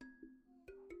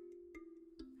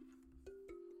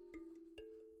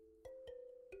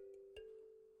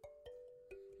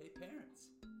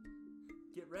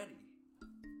ready.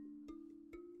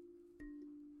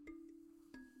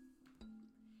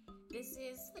 This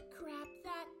is the crap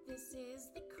that, this is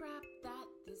the crap that,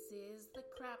 this is the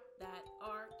crap that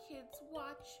our kids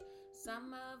watch.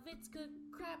 Some of it's good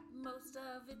crap, most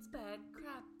of it's bad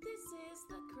crap. This is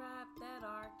the crap that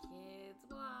our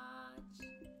kids watch.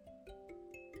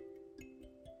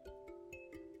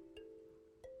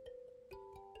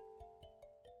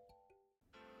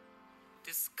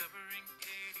 Discovering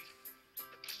Katie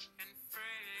and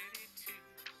Freddie too.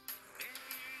 They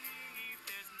believe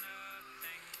there's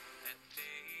nothing that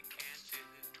they can't do.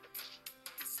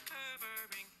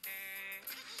 Discovering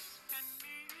Eddie and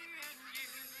me and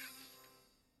you.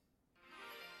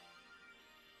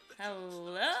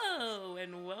 Hello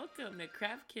and welcome to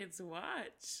Crap Kids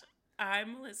Watch.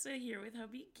 I'm Melissa here with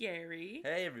hubby Gary.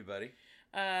 Hey, everybody.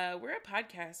 We're a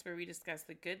podcast where we discuss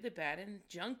the good, the bad, and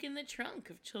junk in the trunk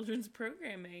of children's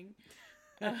programming.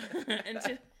 And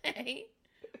today,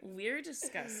 we're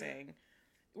discovering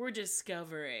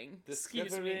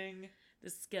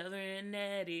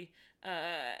Eddie.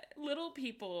 Little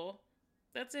people.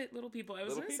 That's it, little people. I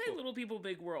was going to say little people,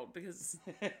 big world, because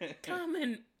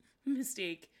common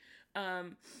mistake.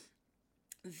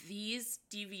 These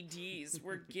DVDs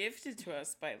were gifted to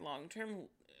us by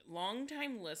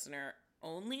longtime listener,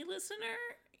 only listener,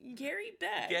 Gary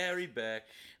Beck.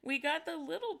 We got the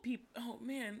little people. Oh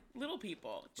man, little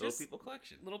people.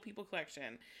 Little people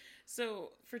collection.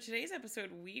 So for today's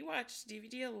episode, we watched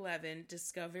DVD 11,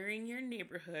 Discovering Your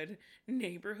Neighborhood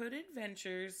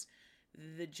Adventures.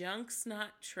 The Junk's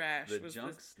Not Trash.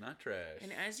 Not trash.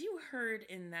 And as you heard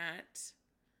in that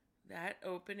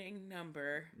opening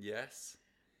number. Yes.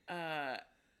 And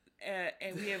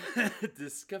we have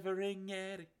Discovering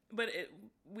Eddie. But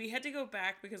we had to go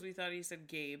back because we thought he said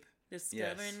Gabe.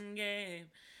 Discovering Gabe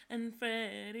and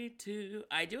Freddie too.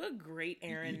 I do a great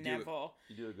Aaron Neville.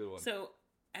 You do a good one. So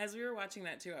as we were watching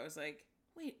that too, I was like,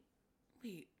 wait,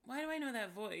 why do I know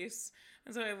that voice?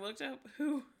 And so I looked up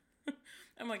who.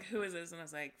 I'm like, who is this? And I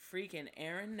was like, freaking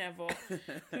Aaron Neville,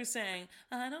 who sang,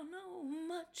 I don't know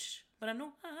much, but I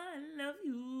know I love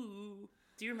you.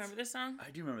 Do you remember this song? I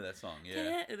do remember that song,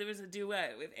 yeah. There was a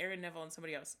duet with Aaron Neville and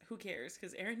somebody else. Who cares?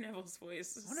 Because Aaron Neville's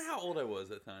voice is... I wonder how old I was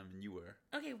at the time and you were.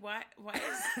 Okay, why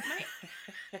is my...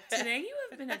 Today you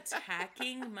have been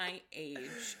attacking my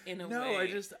age in a way. No,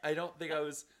 I don't think I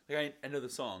was... Like, I know the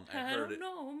song. I heard it. I don't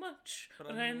know much,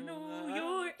 but I know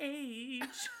your age.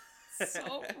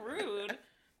 So rude.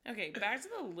 Okay, back to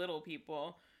the little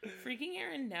people. Freaking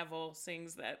Aaron Neville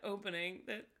sings that opening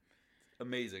that...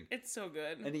 Amazing. It's so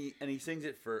good. And he sings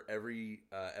it for every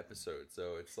episode.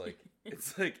 So it's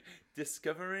like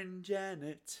Discovering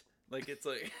Janet. Like it's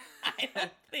like I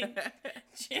don't think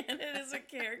Janet is a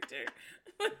character.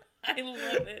 I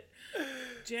love it.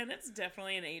 Janet's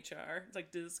definitely an HR. It's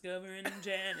like Discovering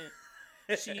Janet.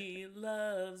 She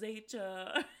loves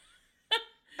HR.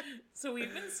 So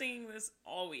we've been singing this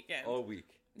all weekend. all week.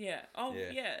 Yeah.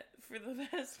 Yeah. For the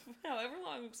past however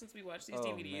long since we watched these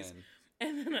DVDs. Man.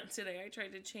 And then today I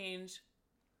tried to change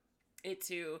it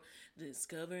to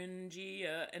Discovering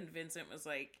Gia, and Vincent was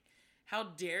like, how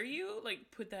dare you, like,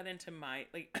 put that into my,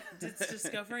 like, it's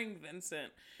Discovering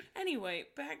Vincent. Anyway,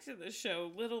 back to the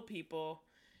show, Little People.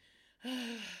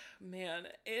 Man,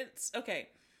 it's, okay,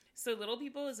 so Little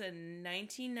People is a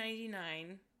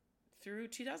 1999 through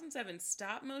 2007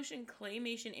 stop-motion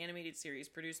claymation animated series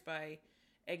produced by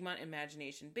Egmont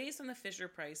Imagination, based on the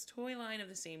Fisher-Price toy line of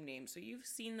the same name. So you've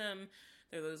seen them.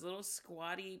 They're those little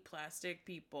squatty plastic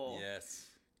people.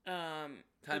 Yes.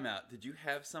 Time out. Did you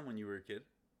have some when you were a kid?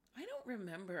 I don't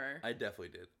remember. I definitely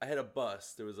did. I had a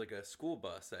bus. There was like a school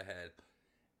bus I had.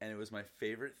 And it was my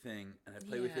favorite thing. And I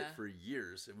played with it for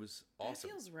years. It was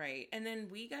awesome. That feels right. And then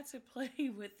we got to play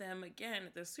with them again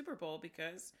at the Super Bowl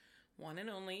because one and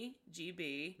only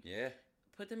GB. Yeah.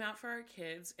 Put them out for our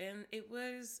kids, and it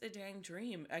was a dang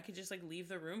dream. I could just, like, leave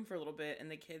the room for a little bit, and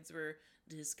the kids were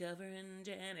discovering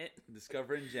Janet.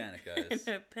 Discovering Janet, guys. And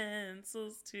her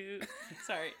pencils, too.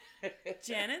 Sorry.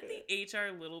 Janet, the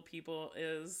HR little people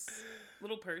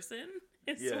little person,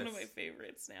 is one of my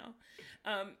favorites now.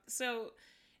 So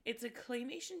it's a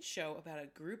claymation show about a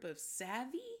group of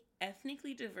savvy,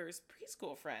 ethnically diverse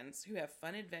preschool friends who have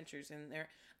fun adventures in their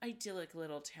idyllic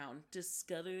little town,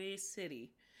 Discovery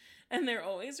City. And they're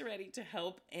always ready to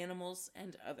help animals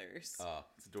and others. Oh,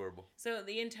 it's adorable. So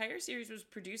the entire series was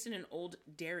produced in an old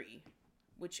dairy,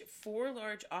 which 4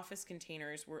 large office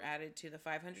containers were added to the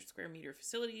 500 square meter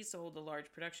facilities to hold a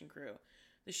large production crew.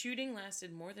 The shooting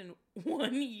lasted more than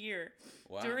 1 year,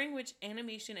 during which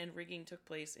animation and rigging took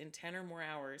place in 10 or more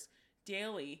hours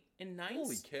daily in 9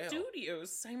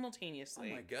 studios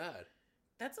simultaneously. Oh my God.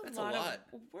 That's a lot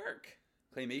of work.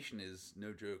 Claymation is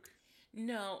no joke.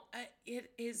 No, it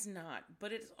is not.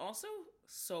 But it's also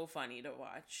so funny to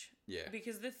watch. Yeah.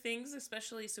 Because the things,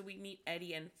 especially, so we meet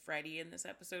Eddie and Freddie in this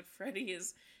episode. Freddie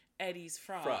is Eddie's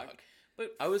frog.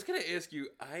 But I was going to ask you,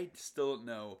 I still don't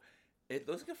know. It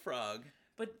looks like a frog,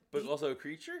 but also a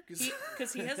creature?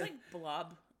 Because he has like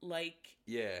blob-like.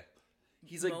 Yeah.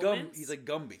 He's like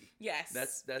Gumby. Yes.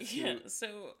 That's yeah.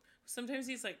 So sometimes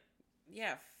he's like,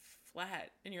 yeah,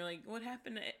 flat. And you're like, what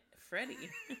happened to Freddie?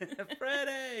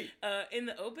 Freddie! In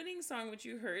the opening song, which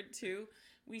you heard too,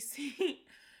 we see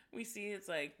it's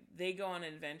like they go on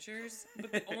adventures,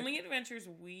 but the only adventures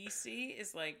we see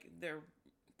is like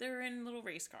they're in little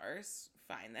race cars.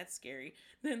 Fine, that's scary.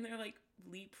 Then they're like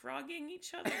leapfrogging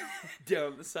each other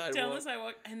down the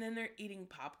sidewalk, and then they're eating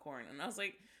popcorn. And I was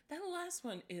like, that last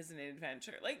one is an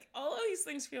adventure. Like all of these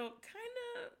things feel kind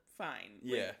of fine.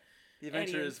 Yeah, like, the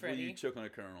adventure is when you choke on a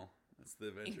kernel. That's the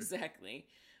adventure. Exactly.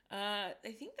 I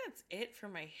think that's it for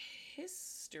my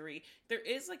history. There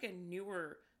is like a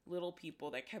newer Little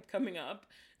People that kept coming up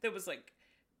that was like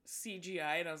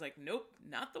CGI, and I was like, nope,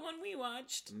 not the one we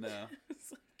watched. No.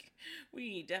 It's like,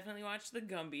 we definitely watched the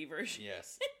Gumby version.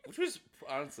 Yes. Which was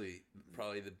honestly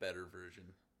probably the better version.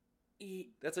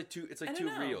 That's like too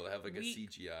real to have like a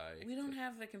CGI. We don't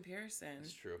have the comparison.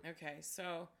 That's true. Okay,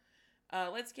 so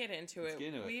let's get into it.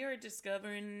 We are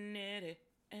discovering Eddie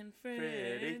and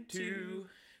Freddie too.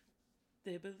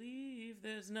 They believe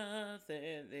there's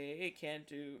nothing they can't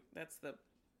do. That's the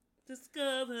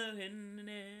discovering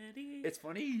Eddie. It's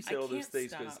funny you say all those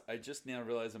things because I just now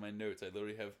realized in my notes I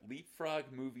literally have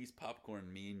leapfrog, movies,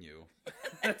 popcorn, me and you.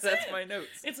 That's my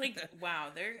notes. It's like, wow,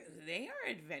 they are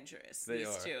adventurous.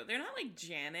 These two. They're not like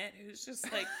Janet, who's just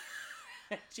like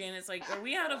Janet's like, are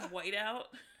we out of whiteout?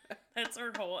 That's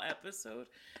our whole episode.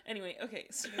 Anyway, okay,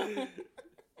 so I'm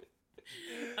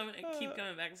gonna keep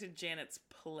coming back to Janet's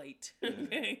plate.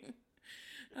 Okay.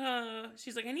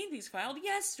 She's like, I need these filed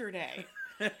yesterday.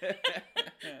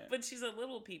 But she's a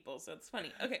Little People, so it's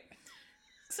funny. Okay.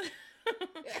 So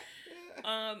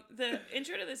the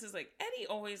intro to this is like, Eddie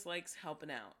always likes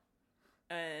helping out.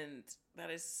 And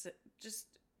that is just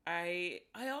I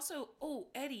also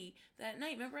Eddie, that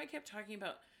night, remember I kept talking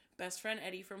about best friend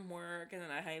Eddie from work, and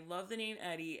then I love the name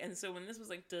Eddie, and so when this was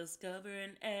like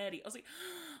discovering Eddie, I was like,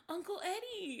 Uncle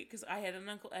Eddie, because I had an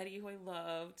Uncle Eddie who I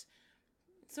loved.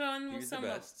 So on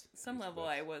some level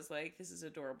I was like, this is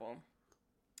adorable.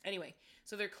 Anyway,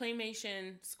 so they're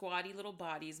claymation squatty little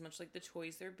bodies, much like the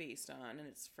toys they're based on, and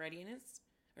it's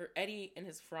Eddie and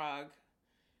his frog,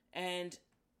 and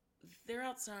they're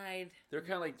outside. They're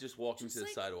kind of like just walking to the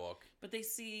sidewalk, but they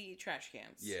see trash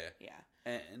cans. Yeah.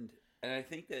 And I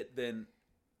think that then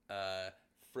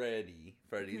Freddie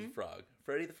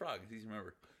the frog, it's easy to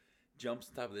remember, jumps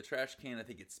on top of the trash can. I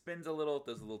think it spins a little,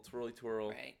 does a little twirly twirl.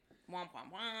 Right. Womp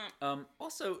womp womp.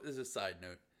 Also, there's a side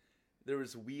note. There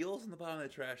was wheels on the bottom of the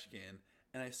trash can,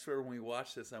 and I swear when we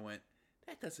watched this, I went,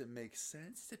 that doesn't make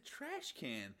sense. It's a trash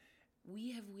can.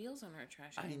 We have wheels on our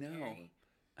trash can.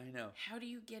 I know. How do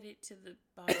you get it to the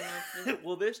bottom of the...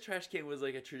 Well, this trash can was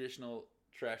like a traditional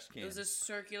trash can. It was a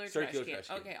circular trash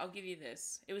can. Okay, I'll give you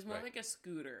this. It was more like a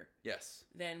scooter. Yes.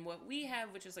 Than what we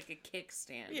have, which is like a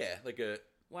kickstand. Yeah, like a...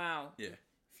 Wow. Yeah.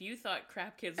 If you thought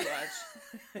Crap Kids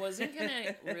Watch wasn't going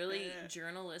to really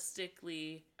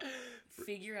journalistically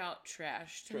figure out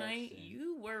trash tonight,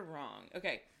 you were wrong.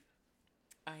 Okay.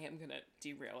 I am going to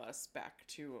derail us back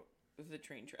to the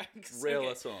train tracks. Rail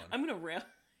us on. I'm going to rail...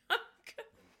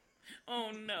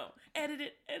 Oh no. Edit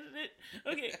it.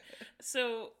 Okay.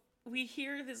 So we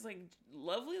hear this like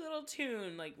lovely little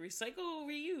tune, like recycle,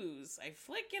 reuse. I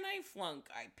flick and I flunk.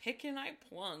 I pick and I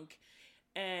plunk.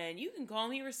 And you can call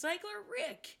me Recycler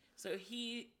Rick. So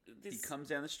he comes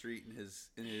down the street in his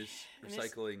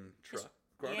recycling truck.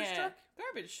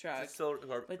 Garbage truck.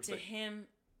 But to him,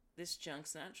 this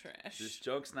junk's not trash. This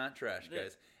junk's not trash,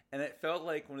 guys. And it felt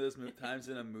like one of those times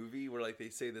in a movie where like they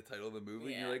say the title of the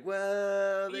movie, and you're like,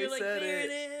 well, they said there it.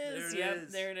 It is.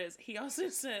 There it is. He also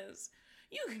says,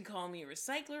 you can call me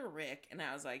Recycler Rick. And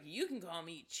I was like, you can call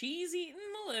me Cheese Eating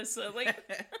Melissa. Like,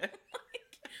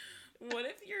 what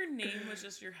if your name was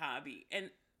just your hobby? And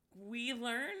we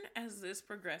learn as this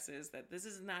progresses that this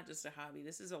is not just a hobby.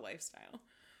 This is a lifestyle.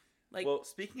 Like, well,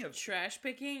 speaking of trash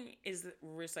picking is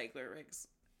Recycler Rick's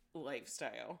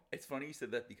lifestyle. It's funny you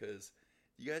said that because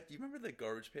do you remember the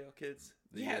Garbage Pail Kids?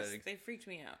 Yes, they freaked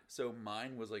me out. So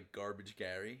mine was like Garbage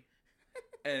Gary.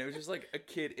 And it was just like a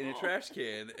kid in a trash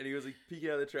can, and he was like peeking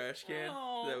out of the trash can.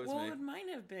 Oh, that was me. What would mine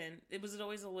have been? Was it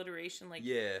always alliteration? Like,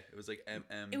 yeah, it was like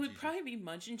MM. It would probably be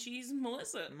Munchin' Cheese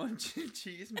Melissa. Munchin'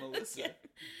 Cheese Melissa.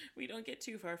 We don't get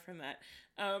too far from that.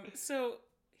 So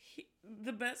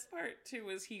the best part too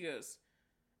was he goes,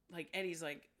 like Eddie's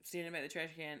like standing by the trash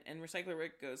can, and Recycler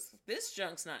Rick goes, "This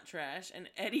junk's not trash," and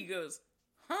Eddie goes,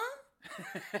 "Huh?"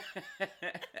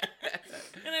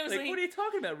 And I was like, "What are you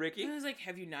talking about, Ricky?" And I was like,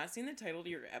 "Have you not seen the title to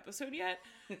your episode yet?"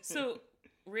 So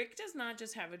Rick does not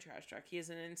just have a trash truck; he has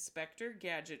an Inspector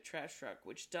Gadget trash truck,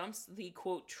 which dumps the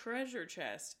quote treasure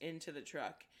chest into the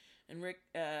truck. And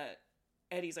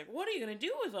Eddie's like, "What are you gonna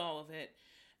do with all of it?"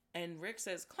 And Rick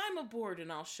says, "Climb aboard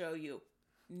and I'll show you."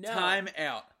 No. Time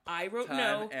out. I wrote Time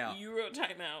no. out. You wrote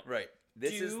time out. Right.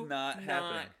 This is not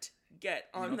happening. Get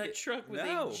on the truck with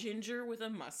a ginger with a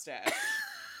mustache.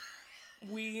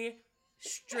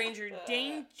 Stranger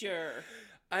danger.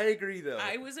 I agree, though.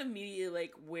 I was immediately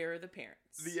like, where are the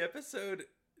parents? The episode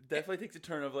definitely takes a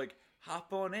turn of like,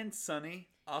 hop on in, Sonny.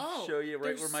 I'll show you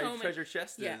right where my treasure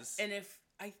chest is. And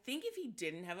I think if he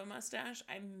didn't have a mustache,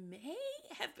 I may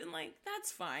have been like,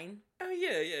 that's fine. Oh,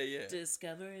 yeah.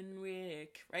 Discovering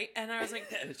Rick, right? And I was like...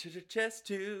 and a treasure chest,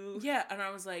 too. Yeah, and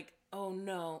I was like, oh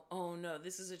no,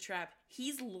 this is a trap.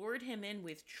 He's lured him in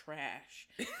with trash.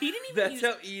 He didn't even That's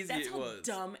how easy it was. That's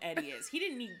how dumb Eddie is. He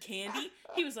didn't need candy.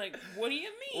 He was like, what do you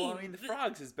mean? Well, I mean, the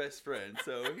frog's his best friend,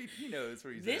 so he knows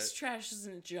where he's at. This trash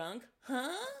isn't junk. Huh?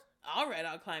 All right,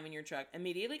 I'll climb in your truck.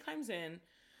 Immediately climbs in.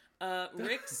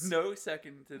 Rick's... no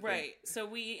second to think. Right, so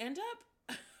we end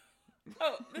up...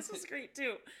 Oh, this was great,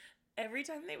 too. Every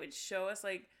time they would show us,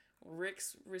 like,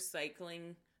 Rick's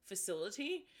recycling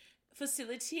facility,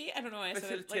 I don't know why I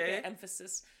said it like an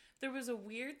emphasis. There was a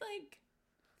weird, like,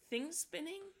 thing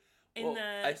spinning in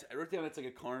I wrote down it's like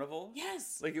a carnival.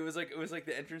 Yes. Like, it was like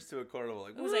the entrance to a carnival.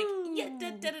 Like, it was like, yeah,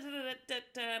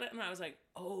 da-da-da-da-da-da-da. And I was like,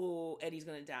 oh, Eddie's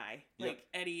gonna die. Yep. Like,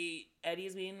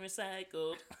 Eddie's being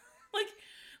recycled.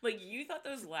 Like, you thought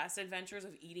those last adventures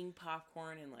of eating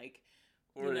popcorn and, like,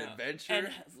 or an adventure and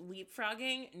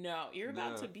leapfrogging. No, you're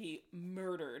about to be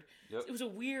murdered. Yep. It was a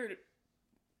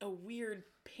weird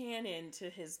pan into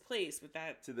his place with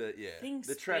that thing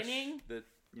the spinning. Trash,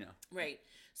 right.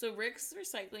 So Rick's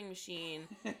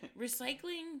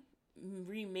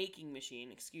remaking machine.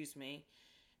 Excuse me.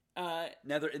 Now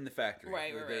they're in the factory.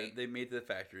 Right. They made it to the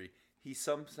factory. He's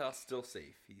somehow still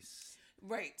safe. He's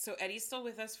right. So Eddie's still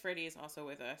with us. Freddie is also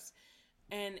with us,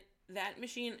 and that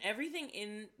machine, everything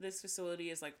in this facility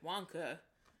is like Wonka.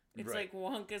 It's like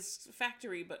Wonka's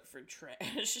factory, but for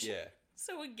trash. Yeah.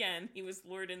 So again, he was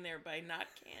lured in there by not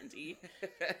candy,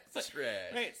 but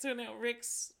trash. Right. So now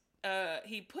Rick's, I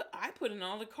put in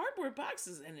all the cardboard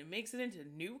boxes, and it makes it into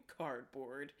new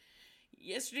cardboard.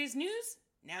 Yesterday's news,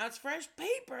 now it's fresh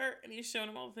paper, and he's showing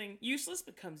him all the things. Useless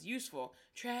becomes useful.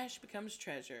 Trash becomes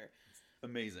treasure.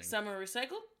 Amazing. Some are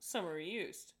recycled, some are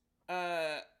reused.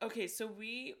 Okay, so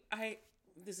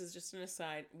this is just an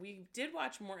aside. We did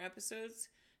watch more episodes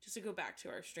just to go back to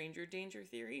our stranger danger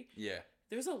theory. Yeah.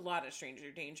 There's a lot of stranger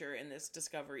danger in this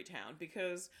Discovery Town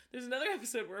because there's another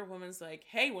episode where a woman's like,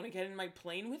 hey, want to get in my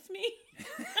plane with me?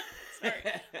 Sorry,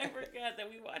 I forgot that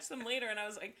we watched them later and I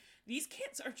was like, these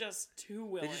kids are just too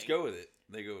willing. They just go with it.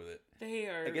 They go with it. They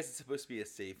are. I guess it's supposed to be a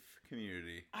safe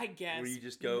community. I guess. Where you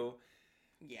just go.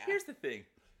 Yeah. Here's the thing.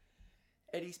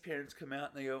 Eddie's parents come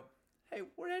out and they go, hey,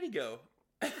 where'd Eddie go?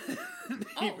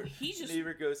 Neighbor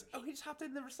goes, he just hopped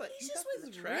in the recycling. He's just with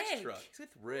the trash Rick. truck. He's with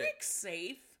Rick. Rick's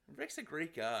safe. Rick's a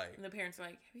great guy. And the parents are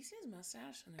like, have you seen his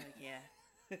mustache? And they're like,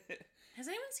 yeah. Has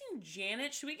anyone seen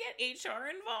Janet? Should we get HR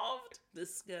involved?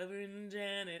 Discovering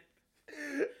Janet.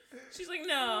 She's like,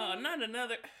 no, not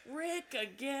another. Rick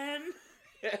again.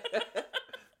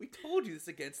 We told you this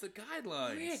against the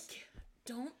guidelines. Rick,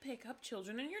 don't pick up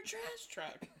children in your trash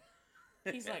truck.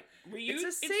 He's like, reuse.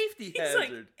 It's a safety hazard.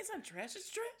 Like, it's not trash,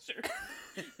 it's treasure.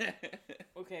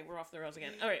 Okay, we're off the rails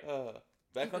again. All right.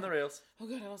 Back on the rails. Oh,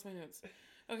 God, I lost my notes.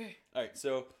 Okay. All right,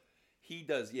 so he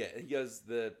does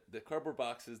the cardboard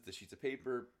boxes, the sheets of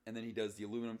paper, and then he does the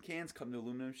aluminum cans come to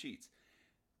aluminum sheets.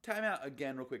 Time out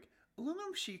again real quick.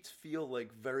 Aluminum sheets feel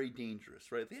like very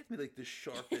dangerous, right? They have to be like the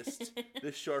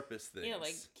sharpest things. Yeah,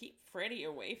 like keep Freddy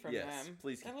away from them.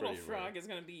 Please keep that Freddy little frog is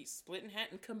going to be split in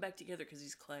half and come back together because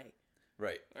he's clay.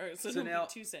 Right. All right, so now,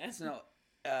 be too sad. So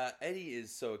now, Eddie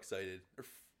is so excited.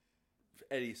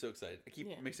 Eddie's so excited. I keep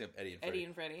mixing up Eddie and Freddy. Eddie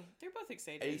and Freddy. They're both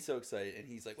excited. Eddie's so excited, and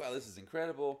he's like, wow, this is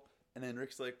incredible. And then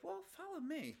Rick's like, well, follow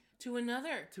me. To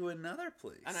another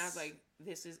place. And I was like,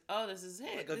 this is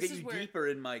it. Like, I'll get you deeper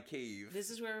in my cave. This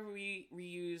is where we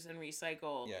reuse and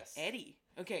recycle Eddie.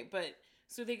 Okay, but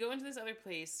so they go into this other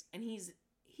place, and he's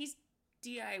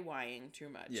DIYing too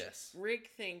much. Yes. Rick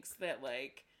thinks that,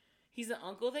 like, he's the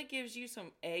uncle that gives you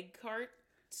some egg cart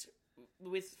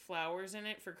with flowers in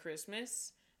it for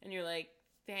Christmas. And you're like,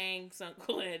 thanks,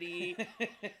 Uncle Eddie.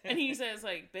 And he says,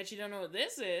 like, bet you don't know what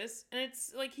this is. And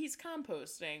it's like he's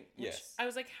composting. Which Yes. I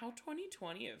was like, how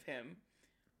 2020 of him.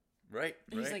 Right.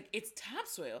 And he's like, it's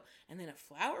topsoil. And then a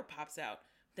flower pops out.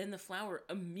 Then the flower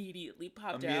immediately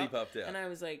popped out. And I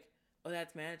was like, oh,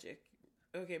 that's magic.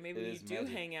 Okay, maybe It you is do magic.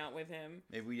 hang out with him.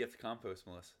 Maybe we have to compost,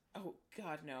 Melissa. Oh,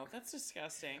 God, no. That's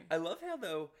disgusting. I love how,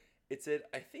 though, it said,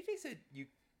 I think they said you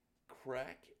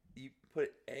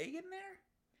put egg in there?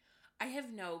 I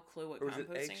have no clue what Or is it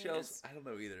composting eggshells? is. I don't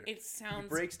know either. It sounds...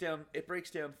 It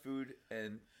breaks down food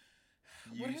and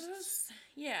What are used those?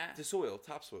 Yeah. to soil,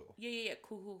 topsoil. Yeah.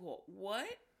 Cool. What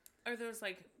are those,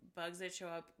 like, bugs that show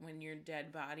up when your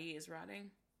dead body is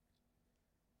rotting?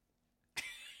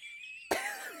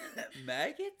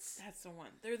 Maggots? That's the one.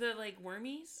 They're the, like,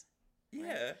 wormies?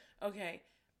 Yeah. Okay.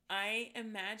 I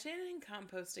imagine in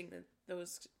composting that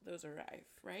those arrive,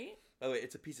 right? Oh wait,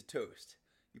 it's a piece of toast.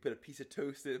 You put a piece of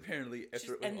toast in apparently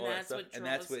after And all that that's stuff, what and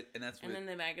that's draws- what And then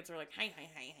the maggots are like, hi,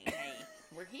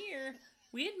 we're here.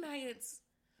 We had maggots.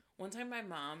 One time my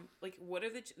mom, like,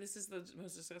 this is the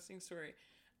most disgusting story.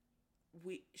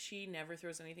 She never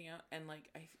throws anything out. And, like,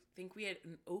 I think we had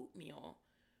an oatmeal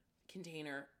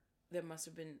container that must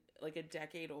have been, like, a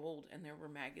decade old, and there were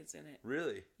maggots in it.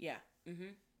 Really? Yeah.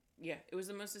 Mm-hmm. Yeah. It was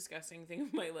the most disgusting thing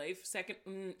of my life. Second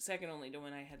only to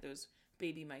when I had those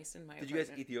baby mice in my Did you guys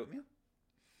apartment. eat the oatmeal?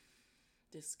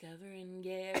 Discovering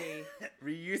Gary.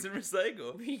 Reuse and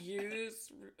recycle.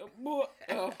 Reuse.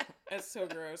 Oh, that's so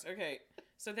gross. Okay.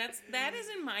 So that is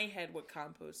in my head what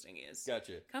composting is.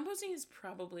 Gotcha. Composting is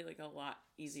probably like a lot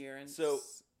easier. And So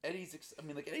Eddie's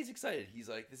excited. He's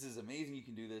like, "This is amazing. You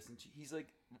can do this." And he's like,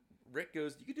 Rick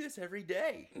goes, "You can do this every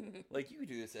day. Like you can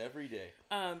do this every day.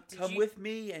 Come with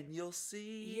me and you'll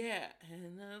see." Yeah,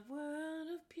 in a world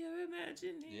of pure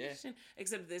imagination. Yeah.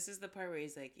 Except this is the part where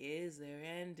he's like, "Is there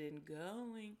end in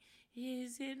going?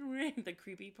 Is it rain?" The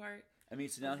creepy part. I mean,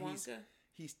 so now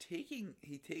he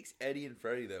takes Eddie and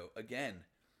Freddie though again.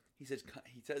 He says, to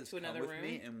 "Come with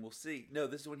me and we'll see." No,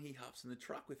 this is when he hops in the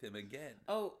truck with him again.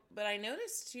 Oh, but I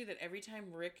noticed too that every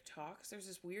time Rick talks, there's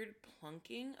this weird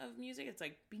plunking of music. It's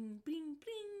like bing, bing,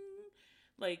 bing,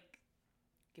 like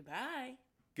goodbye.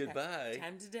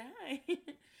 Time to die.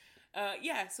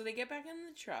 Yeah. So they get back in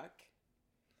the truck,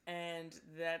 and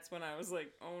that's when I was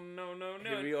like, "Oh no!"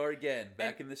 Here we are again,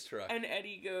 back in this truck. And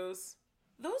Eddie goes,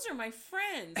 "Those are my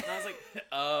friends," and I was like,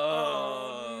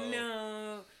 "Oh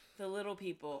no." The little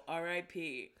people,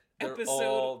 R.I.P. They're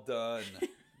all done.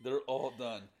 They're all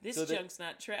done. This junk's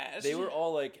not trash. They were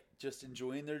all like just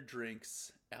enjoying their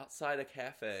drinks outside a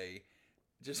cafe,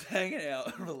 just hanging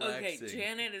out and relaxing. Okay,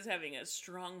 Janet is having a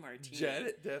strong martini.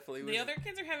 Janet definitely was. The other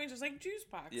kids are having just like juice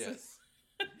boxes.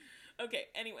 Yes. Okay,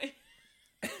 anyway.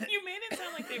 You made it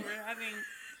sound like they were having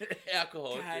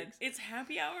alcohol. God, it's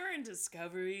happy hour in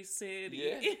Discovery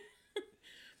City. Yeah.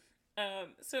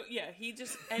 So yeah, he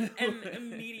just and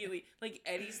immediately like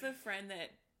Eddie's the friend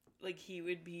that like he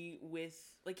would be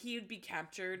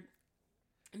captured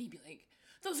and he'd be like,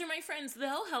 "Those are my friends,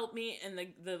 they'll help me," and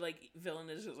the like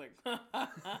villain is just like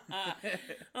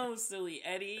oh silly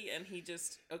Eddie, and he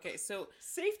just so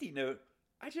safety note,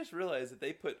 I just realized that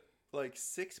they put like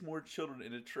 6 more children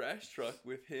in a trash truck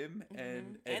with him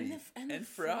and Eddie and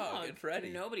Frog and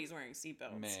Freddy. Nobody's wearing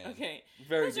seatbelts. Man, okay,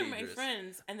 very those dangerous. are my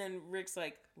friends. And then Rick's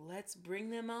like, "Let's bring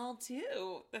them all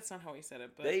too." That's not how he said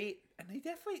it, but they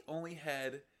definitely only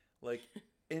had like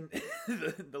in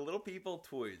the little people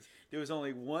toys. There was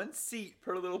only 1 seat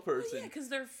per little person. Oh, yeah, because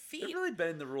their feet. They really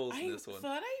bend the rules in this one. I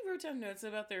thought I wrote down notes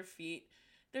about their feet.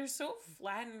 They're so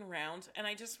flat and round, and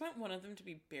I just want one of them to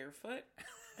be barefoot.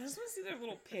 I just want to see their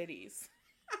little pitties.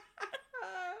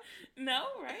 No,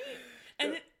 right?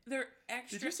 And they're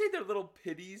extra. Did you say they're little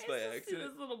pitties by accident? See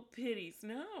those little pitties.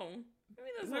 No. Maybe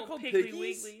those They're little called piggly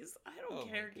piggies? wigglies. I don't Oh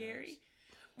care, my Gary. gosh.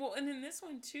 Well, and in this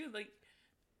one too, like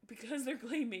because they're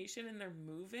claymation and they're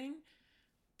moving,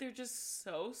 they're just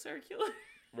so circular.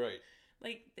 Right.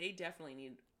 Like they definitely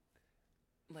need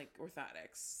like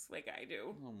orthotics, like I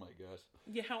do. Oh my gosh.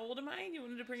 Yeah, how old am I? You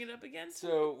wanted to bring it up again?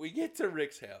 So we get to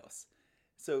Rick's house.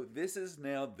 So this is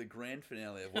now the grand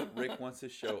finale of what Rick wants to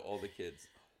show all the kids.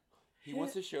 He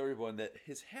wants to show everyone that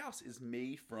his house is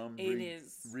made from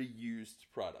reused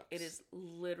products. It is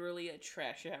literally a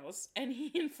trash house. And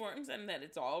he informs them that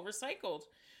it's all recycled.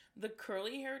 The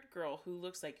curly-haired girl who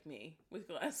looks like me with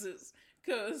glasses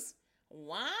goes,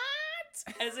 "What?"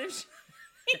 As if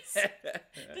she's...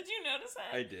 Did you notice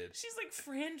that? I did. She's like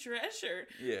Fran Drescher.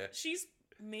 Yeah. She's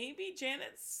maybe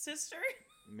Janet's sister.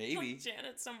 Maybe. Like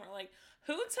Janet somewhere like,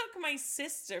 "Who took my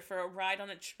sister for a ride on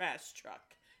a trash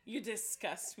truck? You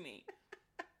disgust me."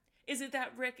 Is it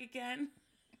that Rick again?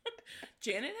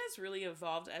 Janet has really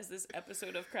evolved as this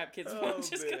episode of Crap Kids Oh, One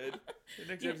just man. The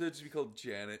next episode should be called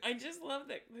Janet. I just love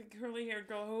that the curly haired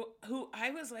girl who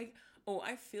I was like, oh,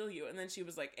 I feel you. And then she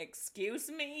was like, excuse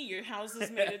me, your house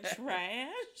is made of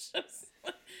trash.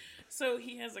 So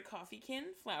he has a coffee can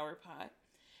flower pot.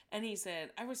 And he said,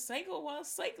 I recycle while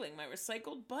cycling, my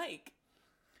recycled bike.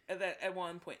 At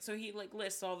one point. So he like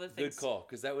lists all the things. Good call,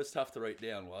 because that was tough to write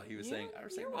down while he was saying,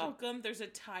 you're welcome. There's a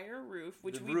tire roof.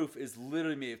 The roof is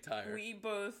literally made of tire. We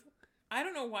both... I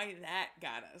don't know why that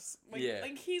got us. Like, yeah.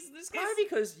 Like, this guy's probably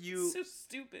because so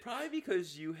stupid. Probably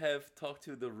because you have talked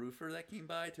to the roofer that came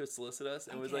by to solicit us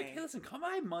and was like, hey, listen, come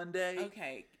by Monday.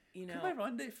 Okay, you know. Come by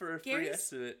Monday for a free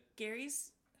estimate.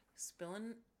 Gary's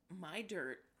spilling my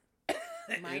dirt,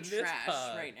 my trash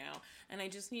right now, and I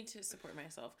just need to support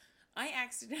myself. I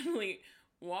accidentally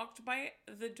walked by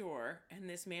the door, and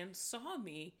this man saw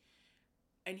me,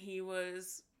 and he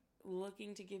was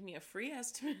looking to give me a free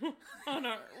estimate on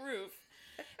our roof.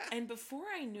 And before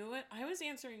I knew it, I was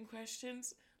answering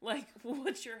questions like,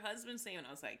 what's your husband saying? And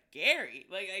I was like, Gary.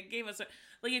 Like, I gave us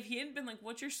like, if he hadn't been like,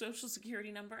 what's your social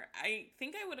security number? I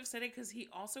think I would have said it because he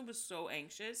also was so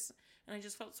anxious, and I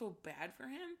just felt so bad for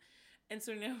him. And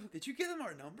so now... Did you give them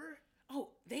our number? Oh,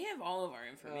 they have all of our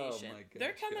information. Oh my gosh,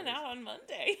 they're coming guys. out on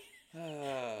Monday.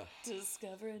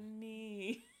 Discovering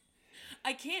me.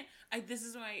 I can't. This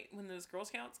is why when those Girl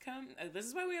Scouts come, this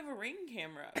is why we have a Ring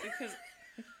camera. Because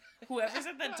whoever's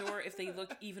at that door, if they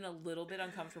look even a little bit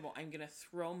uncomfortable, I'm going to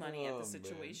throw money at the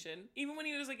situation. Man. Even when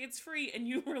he was like, it's free. And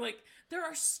you were like, there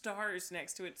are stars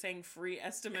next to it saying free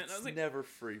estimate. And I was like, never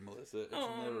free, Melissa. It's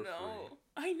never free.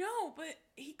 I know, but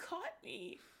he caught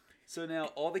me. So now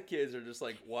all the kids are just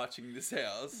like watching this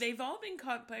house. They've all been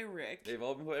caught by Rick.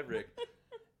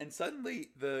 And suddenly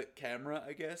the camera,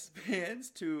 I guess, pans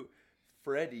to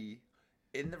Freddie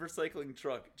in the recycling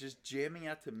truck just jamming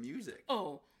out to music.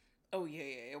 Oh,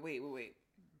 yeah. Wait.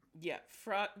 Yeah,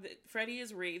 Freddie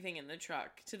is raving in the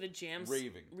truck to the Jams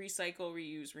Recycle,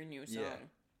 Reuse, Renew song.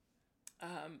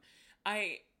 Yeah.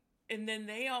 And then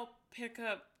they all pick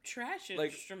up trash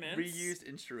instruments. Reused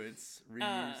instruments.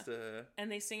 Reused... and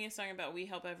they sing a song about we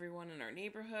help everyone in our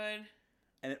neighborhood.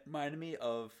 And it reminded me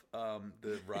of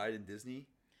the ride in Disney.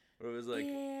 Where it was like...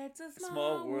 It's a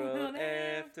small world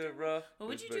after all. What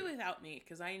would you do without me?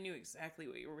 Because I knew exactly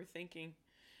what you were thinking.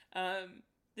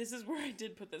 This is where I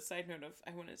did put the side note of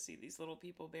I want to see these little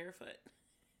people barefoot.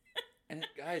 And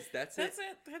guys, that's it.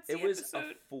 That's it the was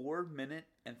episode. A 4-minute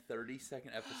and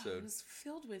 30-second episode. It was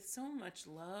filled with so much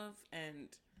love and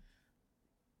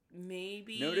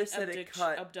maybe notice that it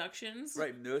cut abductions.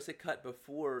 Right, notice it cut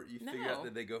before you figure out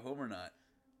that they go home or not.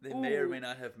 They may or may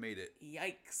not have made it.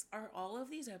 Yikes. Are all of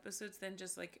these episodes then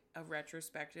just like a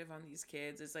retrospective on these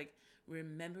kids? It's like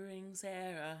remembering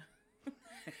Sarah.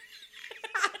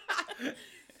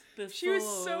 She was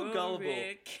so gullible.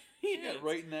 Rick. She got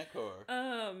right in that car.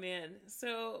 Oh man.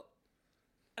 So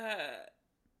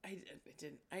I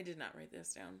did not write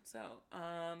this down. So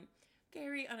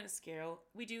Gary, on a scale,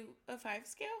 we do a 5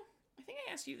 scale? I think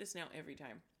I ask you this now every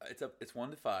time. It's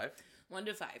 1 to 5. 1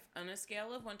 to 5. On a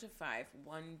scale of 1 to 5,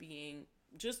 1 being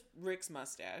just Rick's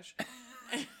mustache.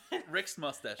 Rick's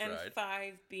mustache and ride.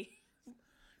 5 being...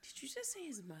 Did you just say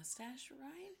his mustache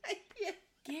ride? Yeah.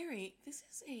 Gary, this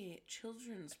is a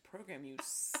children's program, you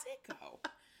sicko.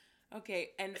 Okay,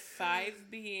 and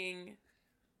 5 being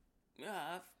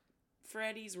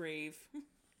Freddy's rave.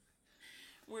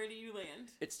 Where do you land?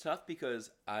 It's tough because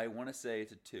I want to say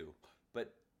it's a 2,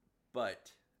 but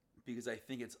because I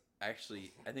think it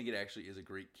actually is a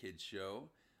great kids show.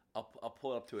 I'll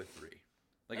pull it up to a 3.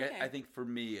 Like okay. I think for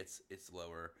me it's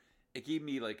lower. It gave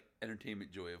me like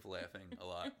entertainment joy of laughing a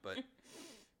lot, but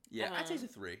yeah, I'd say it's a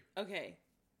 3. Okay.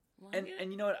 Well,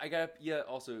 and you know what? I gotta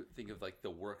also think of like the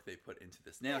work they put into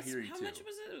this. Now here you how too. much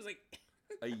was it? It was like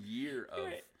a year of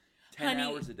right. 10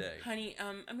 hours a day. Honey,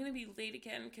 I'm gonna be late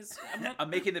again because I'm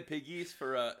making the piggies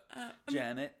for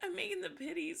Janet. I'm making the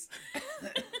pitties.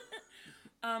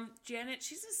 Janet,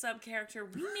 she's a sub character.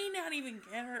 We may not even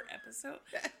get her episode,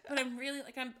 but I'm really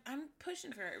like I'm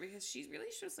pushing for her because she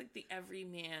really shows like the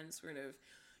everyman sort of,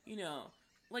 you know,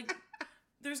 like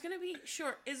there's gonna be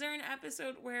is there an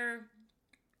episode where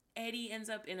Eddie ends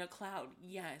up in a cloud?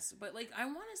 Yes, but like I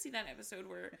want to see that episode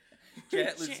where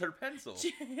Janet loses her pencil.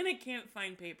 Janet can't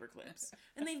find paper clips,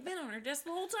 and they've been on her desk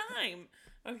the whole time.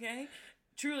 Okay.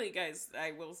 Truly, guys,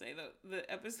 I will say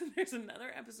the episode. There's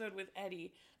another episode with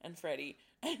Eddie and Freddie,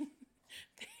 and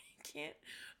they can't.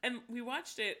 And we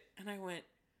watched it, and I went,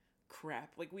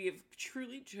 "Crap! Like we have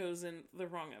truly chosen the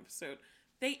wrong episode."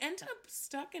 They end up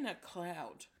stuck in a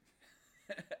cloud.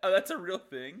 Oh, that's a real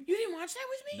thing? You didn't watch that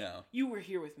with me? No. You were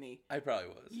here with me. I probably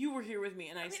was. You were here with me,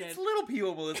 and I mean, said... It's little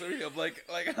people, Melissa. I'm like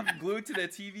I'm glued to the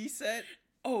TV set.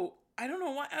 Oh, I don't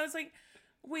know why. I was like,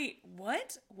 wait,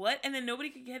 what? What? And then nobody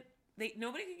could get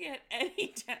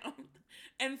Eddie down.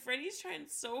 And Freddie's trying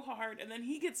so hard, and then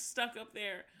he gets stuck up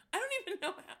there. I don't even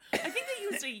know how. I think they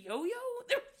used a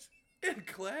yo-yo.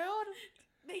 Cloud?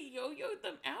 They yo-yoed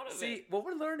them out of it. See, what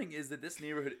we're learning is that this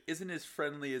neighborhood isn't as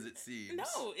friendly as it seems.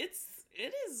 No, it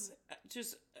is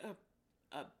just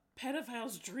a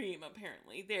pedophile's dream,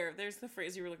 apparently. There's the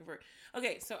phrase you were looking for.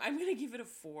 Okay, so I'm going to give it a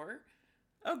 4.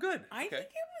 Oh, good. I think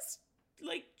it was,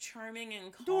 like, charming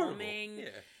and Adorable. calming. Yeah.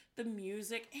 The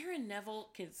music. Aaron Neville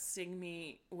could sing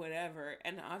me whatever.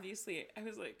 And obviously, I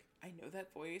was like, I know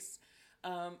that voice.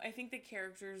 I think the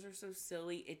characters are so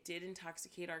silly. It did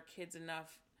intoxicate our kids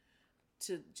enough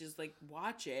to just, like,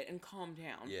 watch it and calm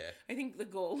down. Yeah. I think the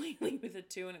goal lately with a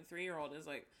 2 and a 3-year-old is,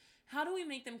 like, how do we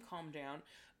make them calm down?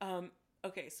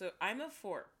 Okay, so I'm a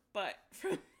 4. But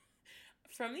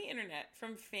from the internet,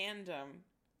 from fandom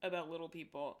about little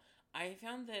people, I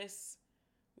found this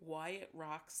Why It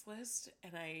Rocks list,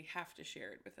 and I have to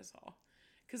share it with us all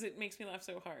because it makes me laugh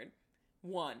so hard.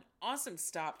 1, awesome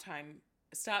stop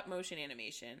motion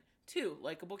animation. 2,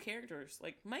 likable characters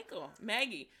like Michael,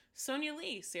 Maggie, Sonia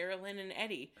Lee, Sarah Lynn, and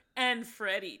Eddie, and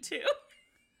Freddie too.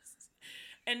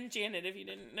 And Janet, if you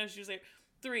didn't know she was there.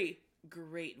 3,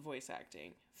 great voice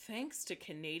acting, thanks to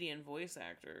Canadian voice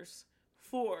actors.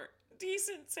 4,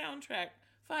 decent soundtrack.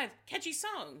 5, catchy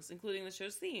songs, including the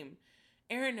show's theme.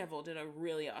 Aaron Neville did a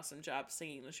really awesome job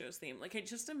singing the show's theme. Like, I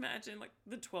just imagine, like,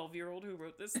 the 12-year-old who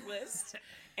wrote this list,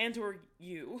 and or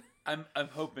you. I'm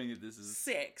hoping that this is...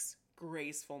 6,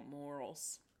 graceful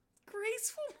morals.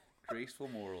 Graceful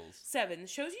morals. 7,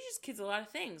 shows you just kids a lot of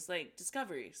things, like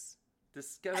discoveries.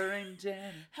 Discovering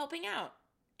Jen. Helping out.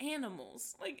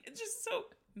 Animals. Like, it's just so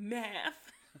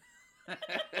math.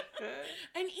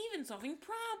 And even solving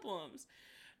problems.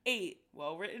 8,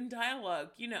 well-written dialogue.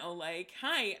 You know, like,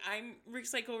 hi, I'm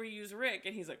Recycle Reuse Rick.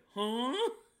 And he's like, huh?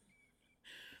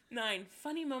 9,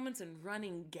 funny moments and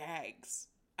running gags.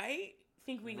 I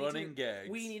think we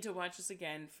need to watch this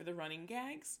again for the running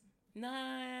gags.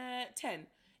 10,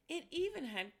 it even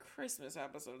had Christmas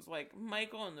episodes like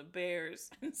Michael and the Bears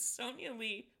and Sonia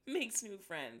Lee makes new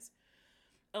friends.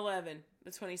 11,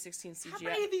 the 2016 CGI. How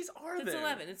many of these are there? That's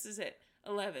 11. This is it.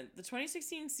 11, the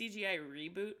 2016 CGI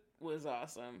reboot was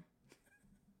awesome.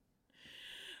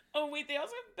 Oh, wait, they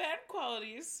also have bad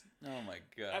qualities. Oh, my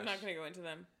gosh. I'm not going to go into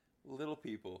them. Little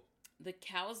people. The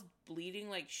cows bleeding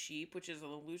like sheep, which is an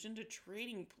allusion to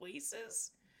trading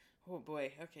places. Oh,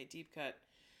 boy. Okay, deep cut.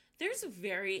 There's a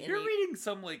very... You're reading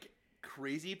some, like,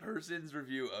 crazy person's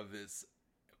review of this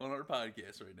on our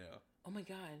podcast right now. Oh, my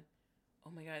God.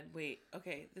 Oh, my God. Wait.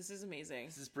 Okay, this is amazing.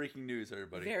 This is breaking news,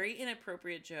 everybody. Very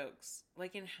inappropriate jokes.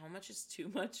 Like in How Much is Too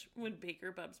Much when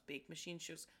Baker Bub's Bake Machine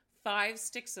shows 5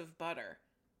 sticks of butter,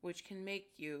 which can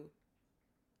make you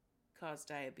cause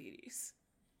diabetes.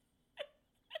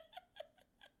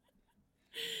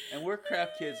 And we're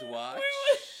Crap Kids Watch.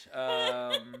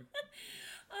 We're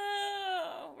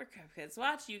Crap Kids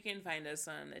Watch. You can find us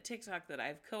on the TikTok that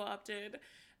I've co-opted.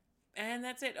 And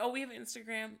that's it. Oh, we have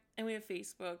Instagram and we have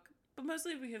Facebook. But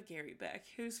mostly we have Gary Beck,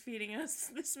 who's feeding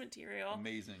us this material.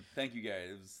 Amazing. Thank you,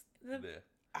 guys.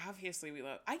 Obviously, we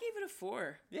love... I gave it a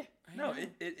 4. Yeah.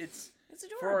 It's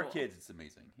adorable. For our kids, it's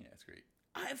amazing. Yeah, it's great.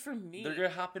 For me... They're going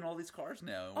to hop in all these cars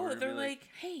now. Oh, they're like,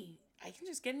 hey, I can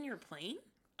just get in your plane?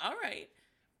 All right.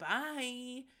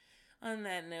 Bye. On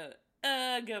that note,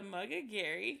 ugga mugga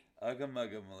Gary. Ugga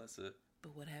mugga Melissa.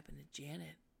 But what happened to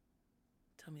Janet?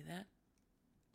 Tell me that.